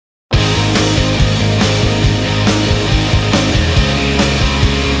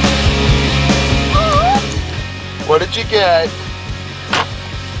did you get?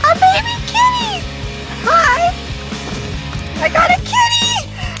 A baby kitty! Hi! I got a kitty!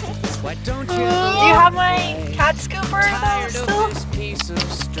 Do you have my cat scooper though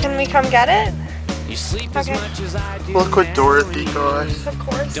still? Can we come get it? Okay. Look what Dorothy got. Of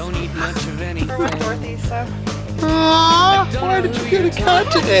course. We're with Dorothy, so. Aww, why did you get a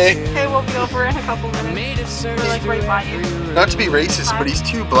cat today? Okay, we'll be over in a couple minutes. We're like right by you. Not to be racist, but he's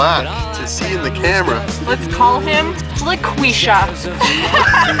too black to see in the camera. Let's call him LaQuisha.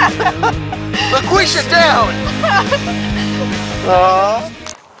 LaQuisha down! Aww.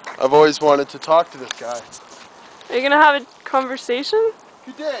 I've always wanted to talk to this guy. Are you gonna have a conversation?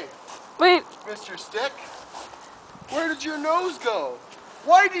 Good day. Wait. Mr. Stick, where did your nose go?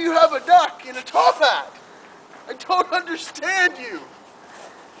 Why do you have a duck in a top hat? I don't understand you.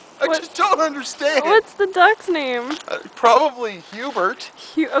 I just don't understand. What's the duck's name? Probably Hubert.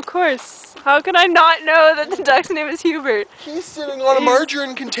 Of course. How could I not know that the duck's name is Hubert? He's sitting on a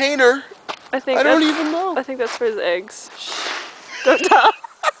margarine container. I don't even know. I think that's for his eggs. Shh. Don't tell.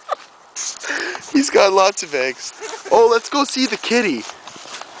 He's got lots of eggs. Oh, let's go see the kitty.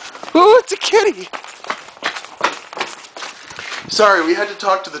 Oh, it's a kitty. Sorry, we had to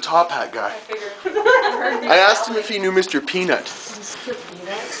talk to the top hat guy. I asked him if he knew Mr. Peanut.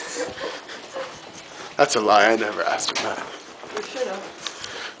 That's a lie, I never asked him that. You should have.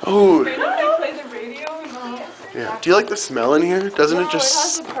 Oh. They play the radio and Yeah. Do you like the smell in here? Doesn't it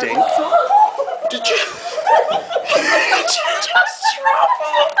just stink? Did you? Did you just drop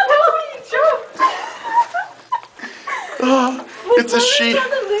it? Oh, it's a sheep.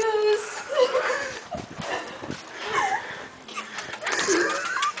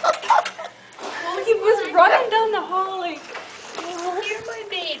 He was running down the hall like, oh, you're my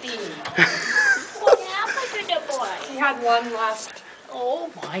baby. What happened to the boy? He had one left. Oh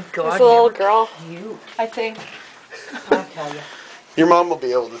my God. this little girl. You. I think. I'll tell you. Your mom will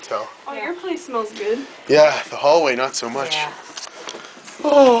be able to tell. Oh, your place smells good. Yeah, the hallway not so much. Yeah.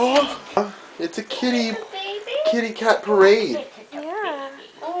 Oh, it's a kitty cat parade. Yeah.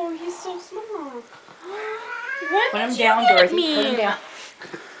 Oh, he's so small. Put him down, Dorothy. Put him down.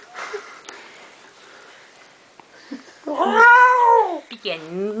 Wow!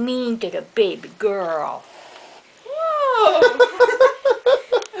 Being mean to the baby girl. Whoa!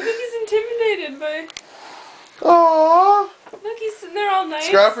 I think he's intimidated by. Aww. Look, he's sitting there all nice.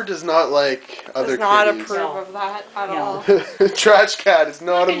 Scrapper does not like other Does not kitties. approve of that at all. Trash cat is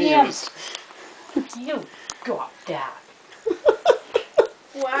not Look at him. amused. You got that.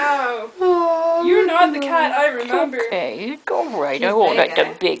 Wow. You're not the cat I remember. Okay, you go right. He's I won't big,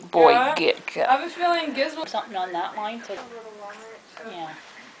 let the big boy Yeah. get you. I have a feeling Gizmo. Something on that line, so yeah.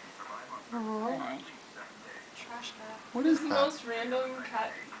 Trash cat. What is The that? most random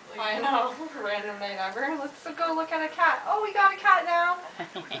cat. I know. Random night ever. Let's go look at a cat. Oh, we got a cat now.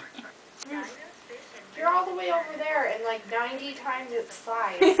 You're all the way over there and like 90 times its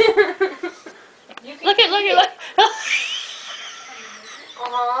size. You can Look.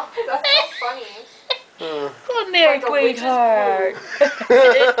 That's so funny. Come here, Like a sweetheart.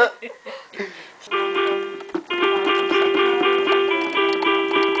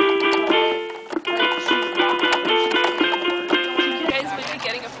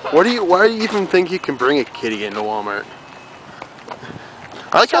 Why do you even think you can bring a kitty into Walmart?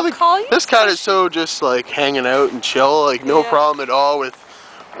 I like how this cat is so just like hanging out and chill, like no problem at all with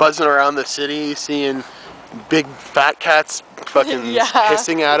buzzing around the city, seeing big fat cats fucking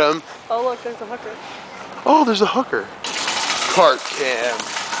hissing at him. Oh look, there's a hooker. Oh, there's a hooker. Cart cam.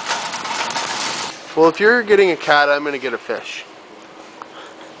 Well, if you're getting a cat, I'm gonna get a fish.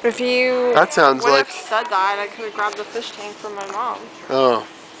 If you That sounds would like. have said that, I could have grabbed the fish tank from my mom. Oh.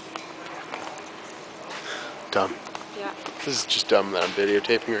 Dumb. Yeah. This is just dumb that I'm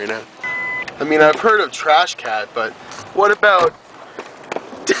videotaping right now. I mean, I've heard of trash cat, but what about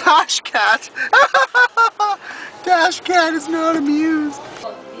Dash Cat? Dash Cat is not amused.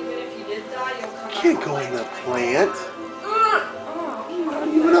 Even if you did die, you'll come You can't go in the plant. You're not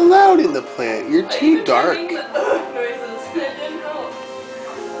even allowed in the plant. You're too dark. noises. It didn't help.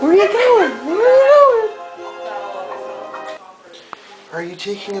 Where are you going? Where are you going? Are you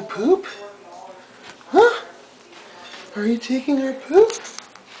taking a poop? Huh? Are you taking her poop?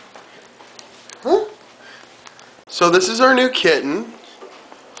 Huh? So this is our new kitten.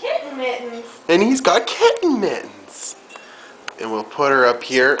 Kitten mittens. And he's got kitten mittens. And we'll put her up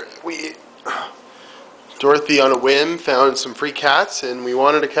here. Dorothy on a whim found some free cats and we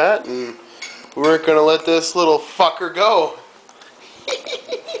wanted a cat and we weren't gonna let this little fucker go.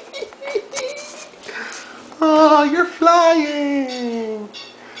 Oh, you're flying.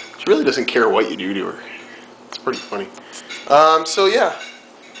 She really doesn't care what you do to her. It's pretty funny. So yeah,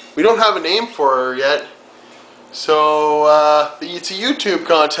 we don't have a name for her yet. So it's a YouTube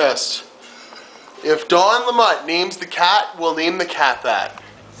contest. If Dawn Lamott names the cat, we'll name the cat that.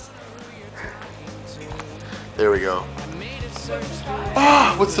 There we go.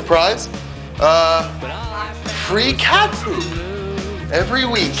 Ah, what's the prize? Free cat poop. Every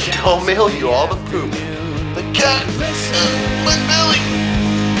week, I'll mail you all the poop. The cat, my belly.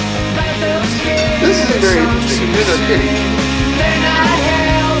 This is very interesting. Here's our kitty. They're not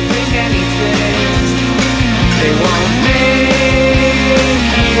helping anything. They won't make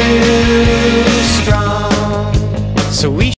you strong. So we